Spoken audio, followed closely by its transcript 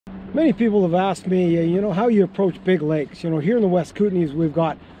Many people have asked me, you know, how you approach big lakes. You know, here in the West Kootenays, we've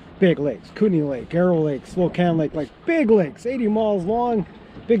got big lakes. Kootenay Lake, Arrow Lake, Kokanee Lake, like big lakes, 80 miles long,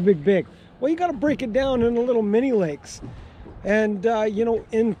 big, big, big. Well, you got to break it down into little mini lakes. And, you know,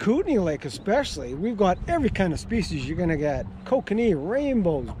 in Kootenay Lake especially, we've got every kind of species you're going to get. Kokanee,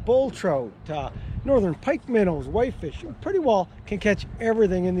 rainbows, bull trout, Northern Pike Minnows, Whitefish. You pretty well can catch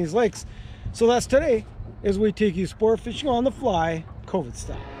everything in these lakes. So that's today, as we take you sport fishing on the fly, COVID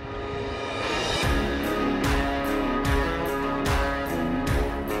style.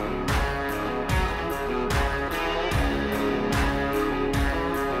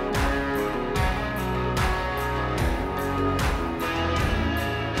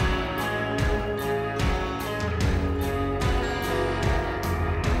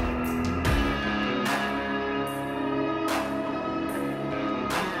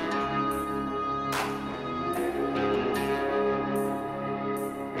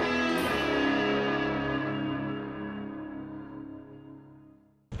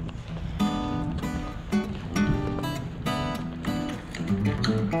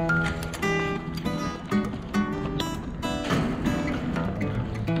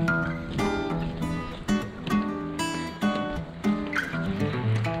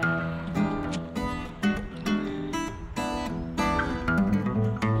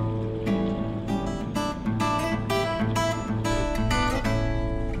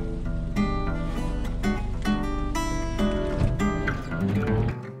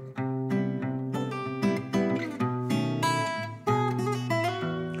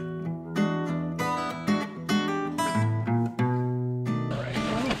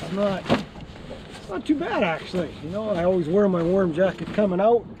 It's not too bad actually. You know, I always wear my warm jacket coming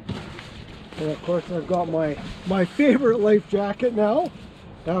out, and of course I've got my favorite life jacket now.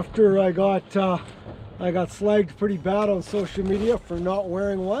 After I got slagged pretty bad on social media for not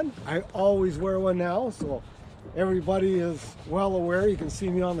wearing one, I always wear one now, so everybody is well aware. You can see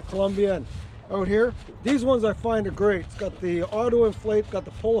me on the Columbia and out here. These ones I find are great. It's got the auto inflate, got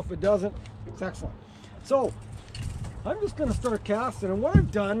the pull if it doesn't. It's excellent. So I'm just going to start casting, and what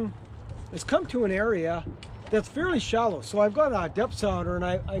I've done is come to an area that's fairly shallow. So I've got a depth sounder, and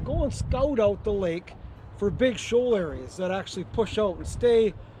I go and scout out the lake for big shoal areas that actually push out and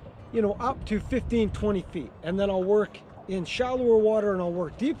stay, you know, up to 15-20 feet. And then I'll work in shallower water and I'll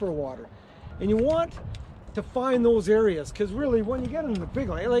work deeper water. And you want to find those areas, because really when you get into the big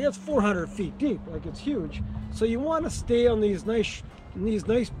lake, like it's 400 feet deep, like it's huge. So you want to stay on these nice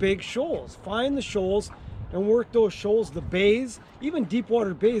big shoals. Find the shoals and work those shoals. The bays, even deep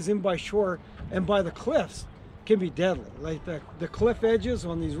water bays in by shore and by the cliffs, can be deadly. Like the cliff edges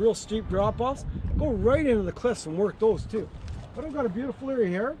on these real steep drop-offs, go right into the cliffs and work those too. But I've got a beautiful area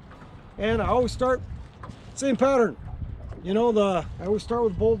here, and I always start same pattern. You know, I always start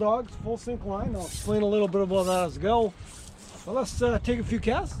with bulldogs, full sink line. I'll explain a little bit about that as I go. But let's take a few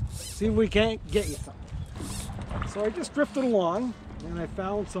casts, see if we can't get you something. So I just drifted along, and I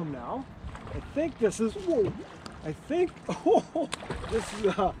found some now. I think this is, whoa, I think, oh, this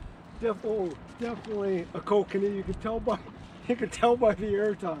is definitely a kokanee. You can tell by the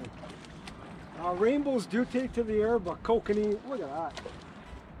air time. Rainbows do take to the air, but kokanee, look at that.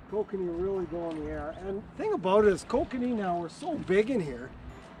 Kokanee really go in the air. And the thing about it is, kokanee now are so big in here,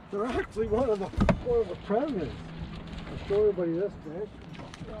 they're actually one of the predators. I'll show everybody this fish.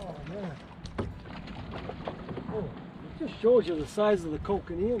 Oh man. Oh. It just shows you the size of the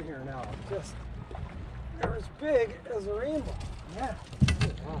kokanee in here now. It's just, they're as big as a rainbow. Yeah.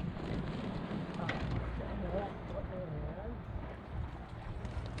 Wow.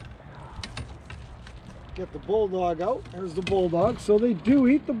 Get the bulldog out. There's the bulldog. So they do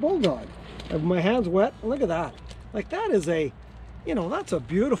eat the bulldog. I have my hands wet. Look at that. Like that is a, you know, that's a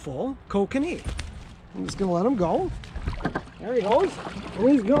beautiful kokanee. I'm just gonna let him go. There he goes. Oh,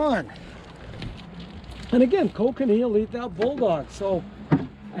 he's gone. And again, kokanee will eat that bulldog. So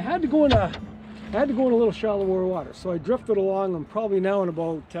I had to go in a little shallower water. So I drifted along. I'm probably now in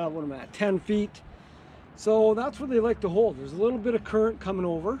about what am I at, 10 feet. So that's where they like to hold. There's a little bit of current coming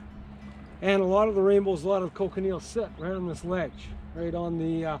over, and a lot of the rainbows, a lot of the kokanee will sit right on this ledge, right on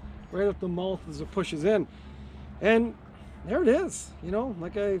the right at the mouth as it pushes in. And there it is. You know,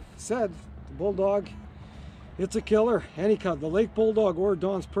 like I said, the bulldog, it's a killer. Any kind, the lake bulldog or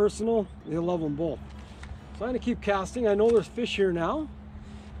Don's personal, they love them both. So I'm going to keep casting. I know there's fish here now,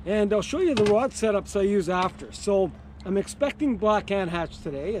 and I'll show you the rod setups I use after. So I'm expecting black hand hatch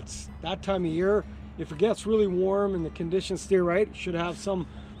today. It's that time of year. If it gets really warm and the conditions stay right, it should have some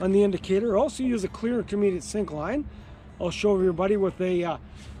on the indicator. I also use a clear intermediate sink line. I'll show everybody with a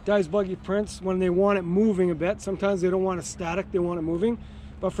Dies Buggy Prince when they want it moving a bit. Sometimes they don't want it static, they want it moving.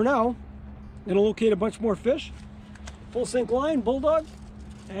 But for now, gonna locate a bunch more fish, full sink line, bulldog,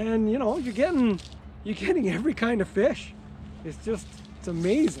 and you know, you're getting every kind of fish. It's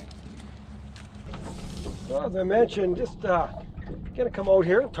amazing. So as I mentioned, just gonna come out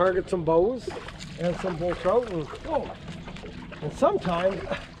here and target some bows and some bull trout, and sometimes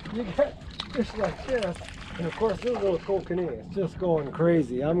you get fish like this, and of course this little kokanee, it's just going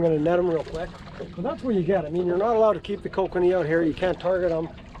crazy. I'm gonna net them real quick, but that's what you get. I mean, you're not allowed to keep the kokanee out here, you can't target them,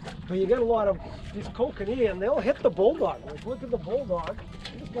 but you get a lot of these kokanee and they'll hit the bulldog. Like, look at the bulldog.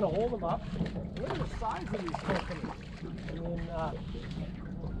 I'm just gonna hold them up. Look at the size of these kokanee. I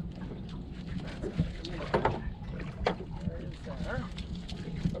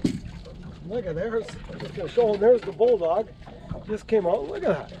mean, look at there's, I'm just going to show them, there's the bulldog, just came out, look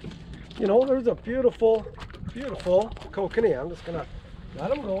at that. You know, there's a beautiful, beautiful kokanee. I'm just going to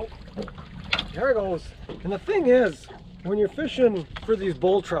let him go. There it goes. And the thing is, when you're fishing for these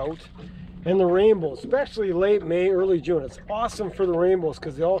bull trout and the rainbows, especially late May, early June, it's awesome for the rainbows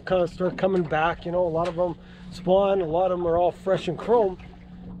because they all kind of start coming back. You know, a lot of them spawn, a lot of them are all fresh and chrome,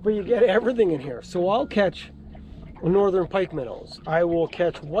 but you get everything in here. So I'll catch Northern Pike Minnows, I will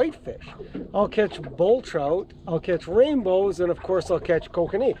catch whitefish, I'll catch bull trout, I'll catch rainbows, and of course I'll catch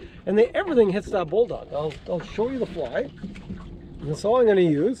kokanee. And everything hits that bulldog. I'll show you the fly. That's all I'm going to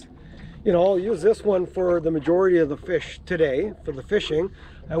use. You know, I'll use this one for the majority of the fish today, for the fishing.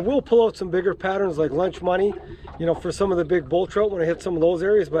 I will pull out some bigger patterns like lunch money, you know, for some of the big bull trout when I hit some of those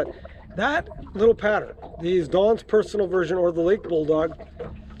areas. But that little pattern, these Don's personal version or the lake bulldog,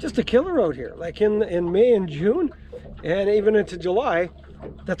 just a killer out here. Like in May and June, and even into July,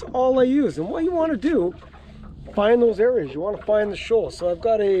 that's all I use. And what you want to do, find those areas. You want to find the shoals. So I've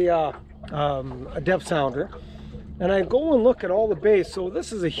got a depth sounder, and I go and look at all the bays. So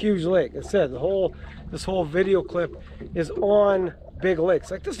this is a huge lake. I said this whole video clip is on big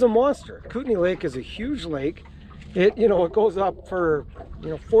lakes. Like, this is a monster. Kootenay Lake is a huge lake. It goes up for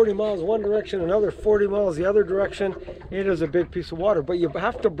 40 miles one direction, another 40 miles the other direction. It is a big piece of water, but you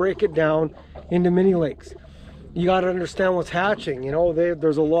have to break it down into mini lakes. You got to understand what's hatching. You know,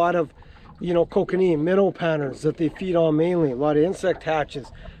 there's a lot of, kokanee, minnow patterns that they feed on mainly. A lot of insect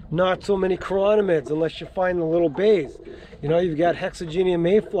hatches. Not so many chironomids unless you find the little bays. You know, you've got hexagenia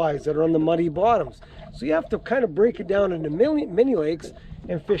mayflies that are on the muddy bottoms. So you have to kind of break it down into mini lakes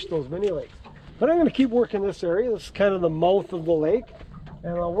and fish those mini lakes. But I'm going to keep working this area. This is kind of the mouth of the lake.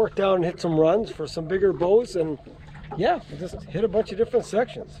 And I'll work down and hit some runs for some bigger bows. And yeah, just hit a bunch of different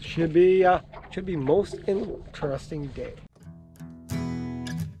sections. Should be most interesting day.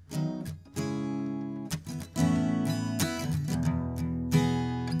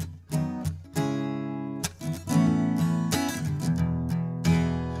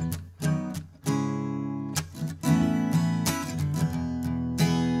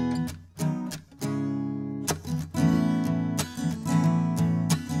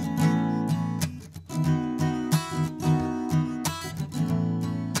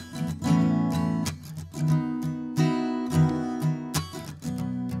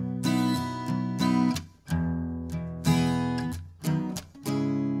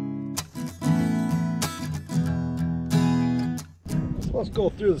 Let's go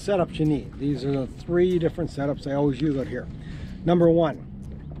through the setups you need. These are the 3 different setups I always use out here. Number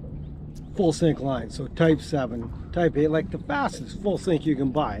 1, full sink line. So type 7, type 8, like the fastest full sink you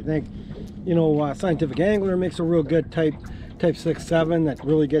can buy. I think, Scientific Angler makes a real good type 6, 7 that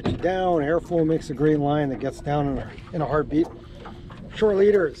really gets you down. Airflow makes a great line that gets down in a heartbeat. Short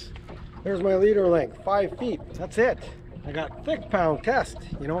leaders. There's my leader length, 5 feet. That's it. I got thick pound test,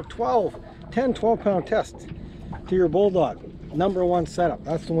 10, 12 pound test to your bulldog. Number 1 setup,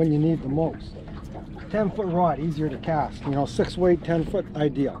 that's the one you need the most. 10-foot rod, easier to cast, 6 weight, 10-foot,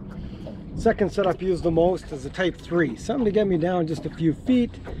 ideal. Second setup used the most is the type 3, something to get me down just a few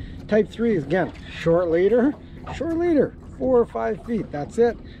feet. Type 3 is, again, short leader, 4 or 5 feet, that's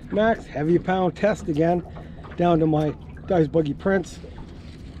it. Max, heavy pound test again, down to my Dice Buggy Prince.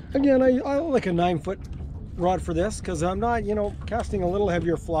 Again, I like a 9-foot rod for this, because I'm not, casting a little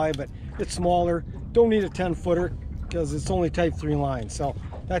heavier fly, but it's smaller. Don't need a 10-footer, because it's only type 3 line. So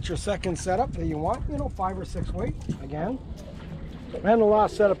that's your second setup that you want, 5 or 6 weight again. And the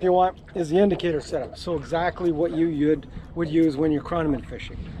last setup you want is the indicator setup. So exactly what you would use when you're chronoman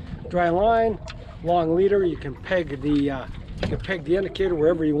fishing. Dry line, long leader. You can peg the indicator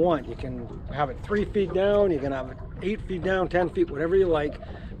wherever you want. You can have it 3 feet down, you can have it 8 feet down, 10 feet, whatever you like.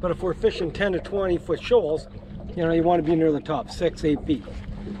 But if we're fishing 10 to 20 foot shoals, you want to be near the top, 6, 8 feet.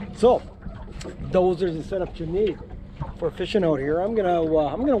 So those are the setups you need for fishing out here. I'm gonna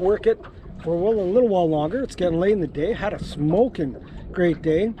work it for a little while longer. It's getting late in the day. Had a smoking great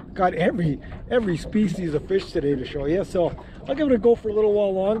day. Got every species of fish today to show you. So I'll give it a go for a little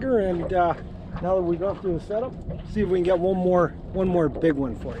while longer, and now that we've gone through the setup, see if we can get one more big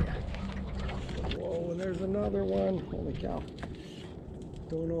one for you. Whoa, and there's another one. Holy cow.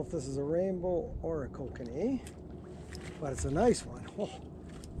 Don't know if this is a rainbow or a kokanee, but it's a nice one.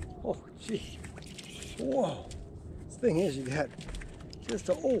 Oh, gee. Whoa. This thing is, you got just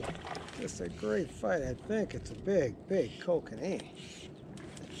a great fight. I think it's a big kokanee.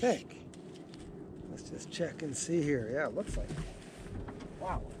 I think. Let's just check and see here. Yeah, it looks like it.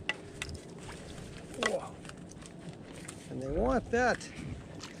 Wow. Whoa. And they want that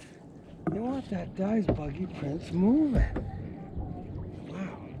dies buggy prints moving.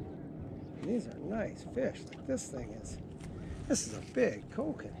 Wow. And these are nice fish. Like this is a big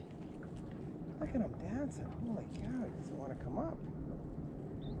kokanee. Look at him dancing. Holy cow, he doesn't want to come up.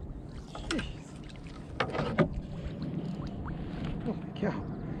 Jeez. Holy cow.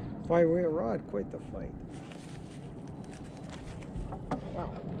 5-weight rod, quite the fight.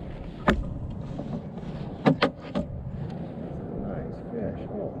 Wow. Nice fish.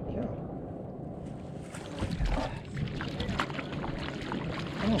 Holy cow.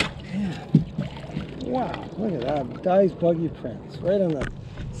 Oh, man. Wow, look at that. Dies buggy prints. Right on the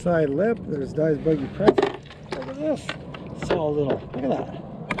side lip, there's dies buggy prints. Look at this. Solid little, look at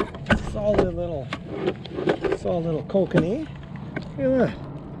that. Solid little kokanee. Look at that.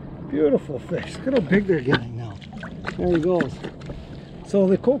 Beautiful fish. Look at how big they're getting now. There he goes. So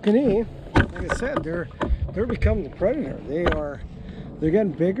the kokanee, like I said, they're becoming the predator. They're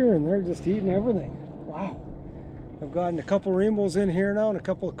getting bigger and they're just eating everything. Wow. I've gotten a couple rainbows in here now and a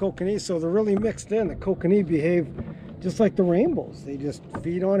couple of kokanees, so they're really mixed in. The kokanee behave just like the rainbows. They just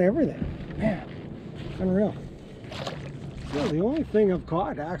feed on everything. Man, unreal. So the only thing I've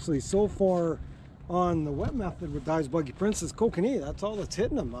caught actually so far on the wet method with dies buggy prints is kokanee. That's all that's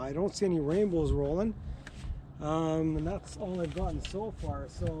hitting them. I don't see any rainbows rolling. And that's all I've gotten so far.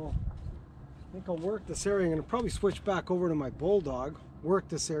 So I think I'll work this area. I'm going to probably switch back over to my bulldog, work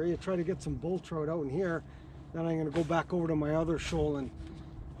this area, try to get some bull trout out in here. Then I'm going to go back over to my other shoal and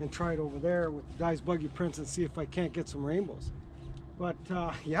try it over there with the dies buggy prints and see if I can't get some rainbows. But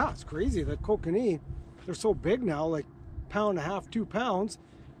yeah, it's crazy. The kokanee, they're so big now, like 1.5 pounds, 2 pounds.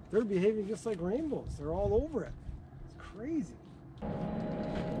 They're behaving just like rainbows. They're all over it. It's crazy.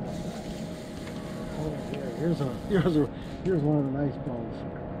 Oh, here's one of the nice bones.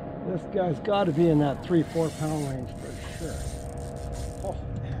 This guy's got to be in that 3-4 pound range for sure. Oh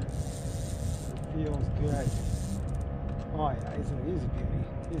man, feels good. Oh yeah, he's a beauty.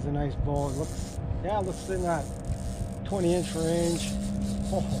 He's a nice bone. Looks in that 20-inch range.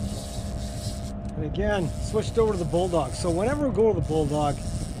 Oh. And again, switched over to the bulldog. So whenever we go to the bulldog,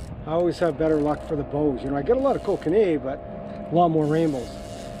 I always have better luck for the bows. You know, I get a lot of kokanee, but a lot more rainbows.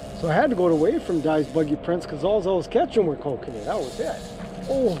 So I had to go away from dies buggy prints because all I was catching were kokanee. That was it.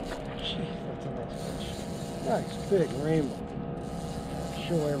 Oh, gee, that's a nice fish. Nice big rainbow.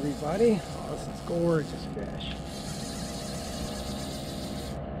 Show everybody. Oh, this is gorgeous fish.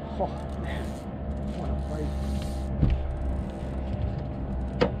 Oh man, what a fight.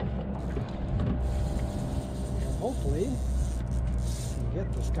 And hopefully we can get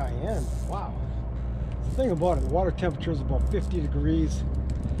this guy in. Wow. The thing about it, the water temperature is about 50 degrees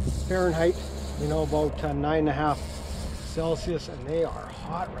Fahrenheit, you know, about 9.5 Celsius, and they are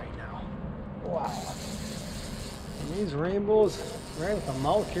hot right now. Wow. And these rainbows right at the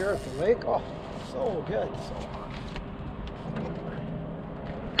mouth here at the lake, oh, so good, so hot.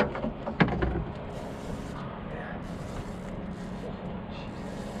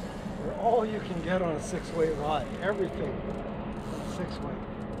 They're all you can get on a 6-weight rod, everything on a 6-weight.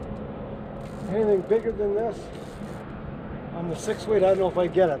 Anything bigger than this on the 6-weight, I don't know if I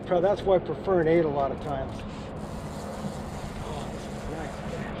get it. That's why I prefer an 8 a lot of times. Oh, this is nice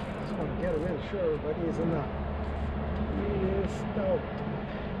fish. I just want to get him in, show everybody he's in the meanest stout.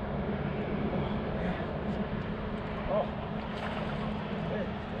 Oh, hey,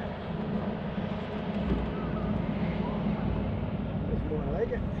 there's more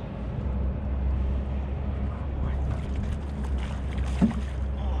like it.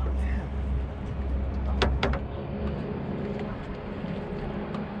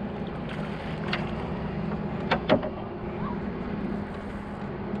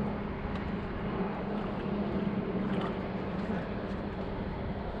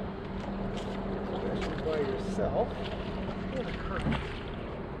 By yourself.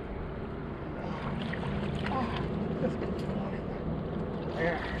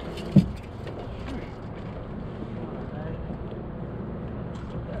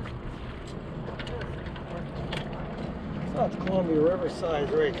 Columbia River size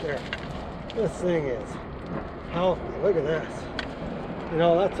right there. This thing is healthy. Look at this. You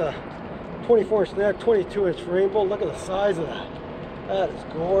know, that's a 24-inch neck, 22-inch rainbow. Look at the size of that. That is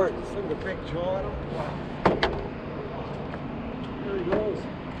gorgeous. Look at the big jaw on him. Wow. There he goes.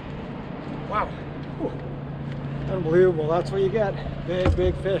 Wow. Whew. Unbelievable. That's what you get. Big,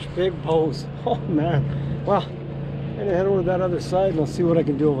 big fish, big bows. Oh, man. Well, I'm going to head over to that other side and I'll see what I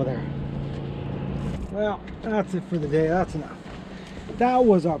can do over there. Well, that's it for the day. That's enough. That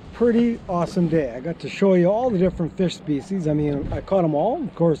was a pretty awesome day. I got to show you all the different fish species. I mean, I caught them all.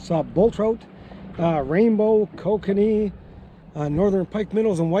 Of course, bull trout, rainbow, kokanee, Northern Pike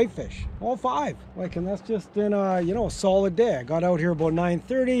Minnows, and Whitefish. All 5. Like, and that's just in a, you know, a solid day. I got out here about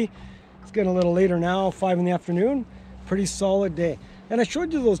 9:30. It's getting a little later now, 5 in the afternoon. Pretty solid day. And I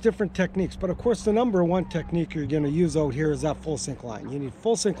showed you those different techniques, but of course the number one technique you're going to use out here is that full sink line. You need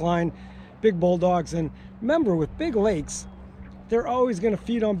full sink line, big bulldogs, and remember, with big lakes, they're always going to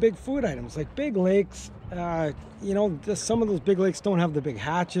feed on big food items. Like big lakes, you know, some of those big lakes don't have the big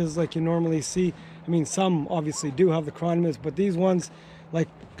hatches like you normally see. I mean, some obviously do have the chironomids, but these ones, like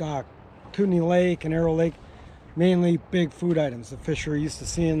Kootenay Lake and Arrow Lake, mainly big food items. The fish are used to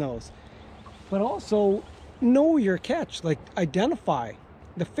seeing those. But also, know your catch, like identify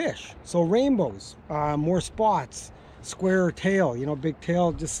the fish. So rainbows, more spots, square tail, you know, big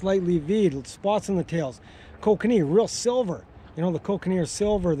tail, just slightly V'd, spots in the tails. Kokanee, real silver. You know, the Kokanee are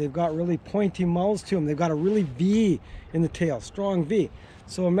silver. They've got really pointy mouths to them. They've got a really V in the tail, strong V.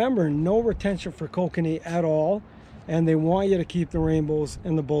 So remember, no retention for Kokanee at all. And they want you to keep the rainbows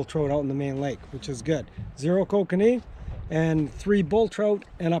and the bull trout out in the main lake, which is good. 0 Kokanee and 3 bull trout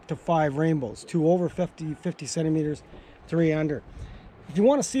and up to 5 rainbows. 2 over 50 centimeters, 3 under. If you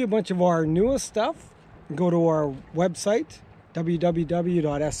want to see a bunch of our newest stuff, go to our website,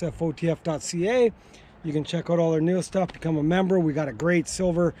 www.sfotf.ca. You can check out all our newest stuff, become a member. We got a great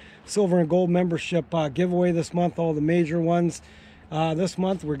silver and gold membership giveaway this month, all the major ones. This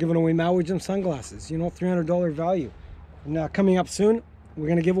month, we're giving away Maui Jim sunglasses, you know, $300 value. And coming up soon, we're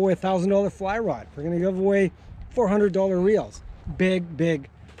going to give away a $1,000 fly rod. We're going to give away $400 reels. Big, big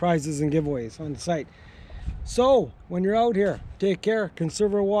prizes and giveaways on the site. So, when you're out here, take care,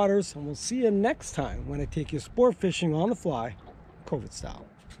 conserve our waters, and we'll see you next time when I take you sport fishing on the fly, COVID style.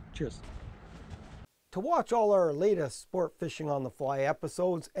 Cheers. To watch all our latest Sport Fishing on the Fly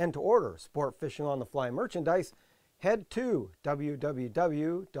episodes and to order Sport Fishing on the Fly merchandise, head to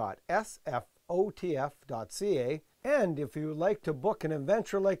www.sfotf.ca. And if you would like to book an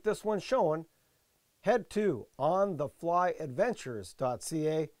adventure like this one showing, head to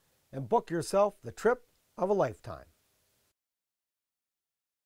ontheflyadventures.ca and book yourself the trip of a lifetime.